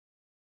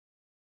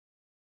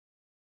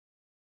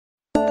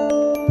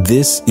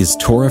This is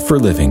Torah for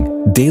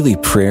Living, daily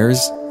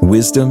prayers,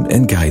 wisdom,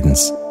 and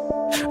guidance.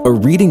 A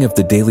reading of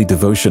the daily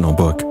devotional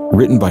book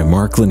written by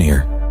Mark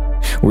Lanier.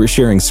 We're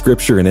sharing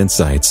scripture and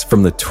insights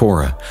from the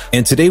Torah,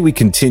 and today we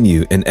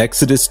continue in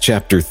Exodus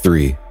chapter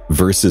 3,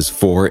 verses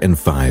 4 and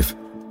 5.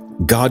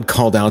 God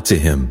called out to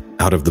him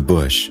out of the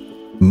bush,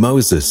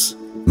 "Moses,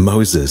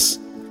 Moses,"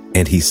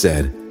 and he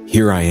said,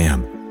 "Here I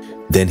am."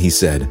 Then he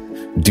said,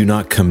 "Do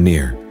not come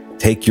near.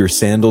 Take your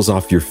sandals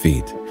off your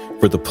feet,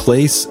 for the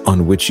place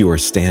on which you are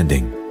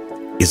standing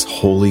is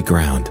holy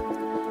ground."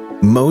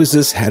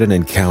 Moses had an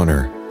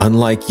encounter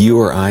unlike you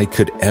or I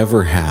could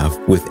ever have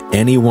with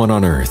anyone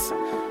on earth.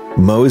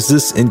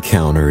 Moses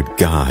encountered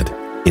God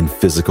in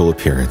physical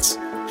appearance.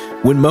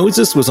 When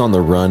Moses was on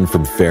the run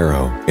from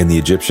Pharaoh and the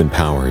Egyptian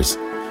powers,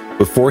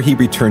 before he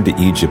returned to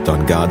Egypt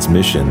on God's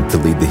mission to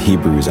lead the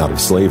Hebrews out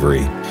of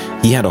slavery,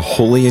 he had a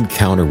holy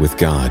encounter with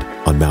God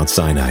on Mount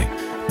Sinai.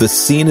 The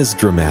scene is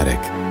dramatic.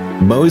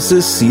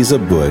 Moses sees a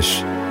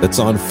bush that's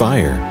on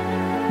fire,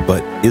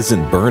 but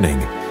isn't burning.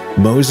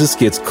 Moses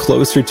gets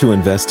closer to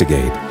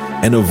investigate,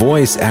 and a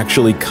voice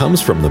actually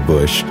comes from the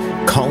bush,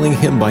 calling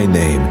him by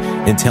name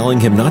and telling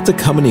him not to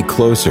come any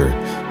closer,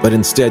 but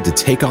instead to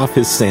take off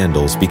his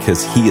sandals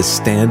because he is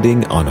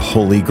standing on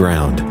holy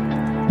ground.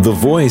 The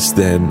voice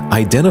then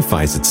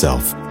identifies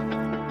itself.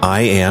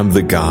 "I am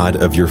the God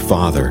of your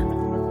father,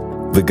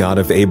 the God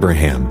of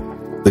Abraham,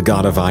 the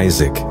God of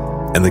Isaac,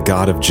 and the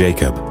God of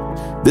Jacob."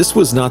 This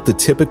was not the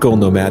typical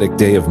nomadic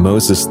day of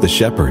Moses the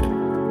shepherd.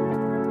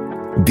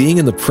 Being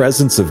in the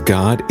presence of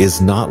God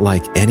is not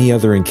like any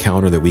other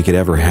encounter that we could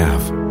ever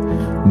have.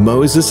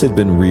 Moses had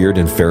been reared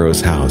in Pharaoh's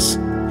house,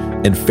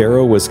 and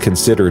Pharaoh was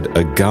considered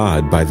a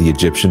god by the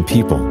Egyptian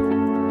people.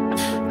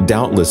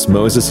 Doubtless,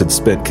 Moses had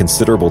spent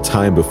considerable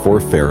time before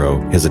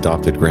Pharaoh, his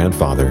adopted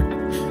grandfather.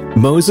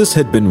 Moses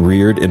had been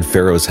reared in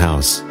Pharaoh's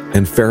house,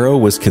 and Pharaoh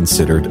was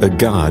considered a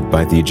god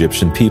by the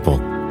Egyptian people.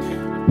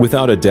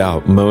 Without a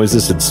doubt,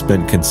 Moses had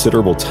spent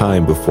considerable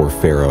time before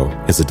Pharaoh,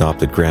 his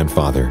adopted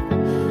grandfather.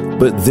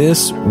 But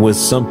this was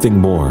something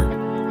more.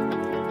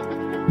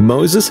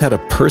 Moses had a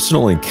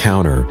personal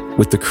encounter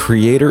with the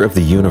creator of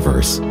the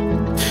universe.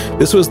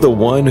 This was the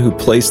one who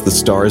placed the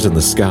stars in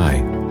the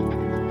sky,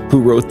 who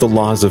wrote the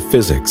laws of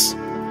physics.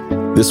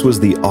 This was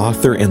the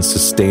author and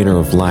sustainer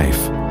of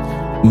life.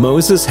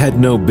 Moses had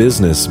no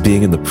business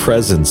being in the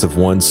presence of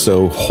one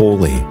so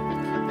holy.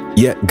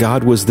 Yet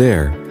God was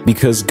there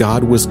because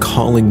God was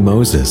calling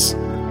Moses.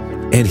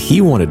 And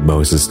he wanted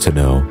Moses to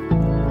know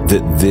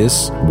that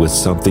this was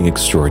something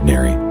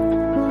extraordinary.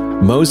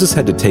 Moses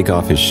had to take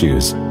off his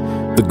shoes.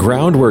 The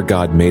ground where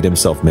God made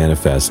himself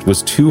manifest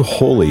was too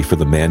holy for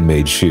the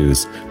man-made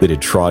shoes that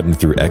had trodden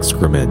through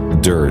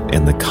excrement, dirt,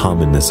 and the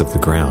commonness of the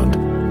ground.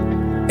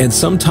 And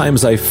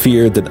sometimes I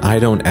fear that I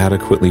don't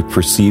adequately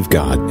perceive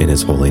God in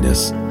his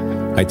holiness.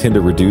 I tend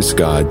to reduce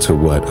God to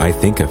what I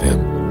think of him,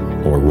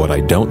 or what I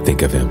don't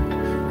think of him.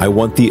 I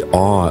want the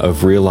awe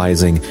of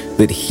realizing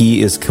that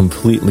he is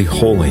completely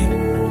holy.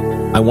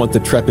 I want the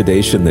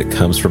trepidation that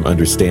comes from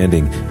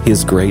understanding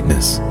his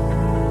greatness.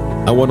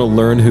 I want to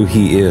learn who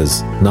he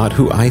is, not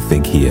who I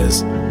think he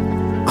is.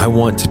 I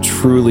want to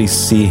truly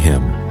see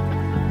him,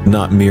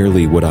 not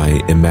merely what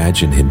I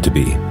imagine him to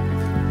be.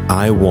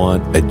 I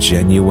want a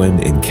genuine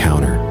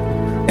encounter.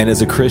 And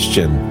as a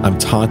Christian, I'm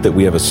taught that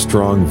we have a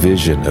strong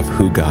vision of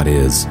who God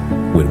is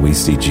when we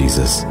see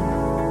Jesus.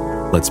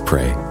 Let's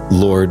pray.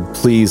 Lord,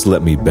 please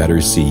let me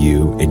better see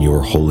you in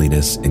your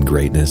holiness and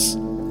greatness.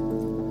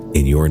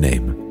 In your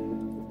name,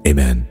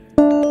 amen.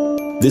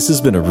 This has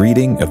been a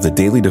reading of the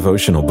daily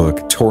devotional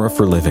book, Torah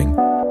for Living.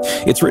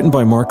 It's written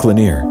by Mark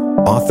Lanier,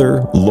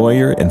 author,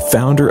 lawyer, and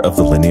founder of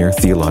the Lanier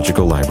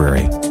Theological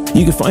Library.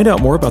 You can find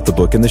out more about the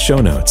book in the show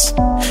notes.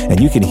 And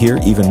you can hear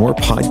even more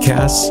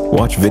podcasts,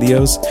 watch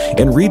videos,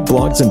 and read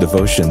blogs and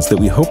devotions that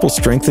we hope will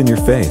strengthen your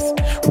faith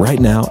right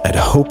now at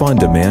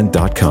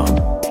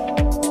hopeondemand.com.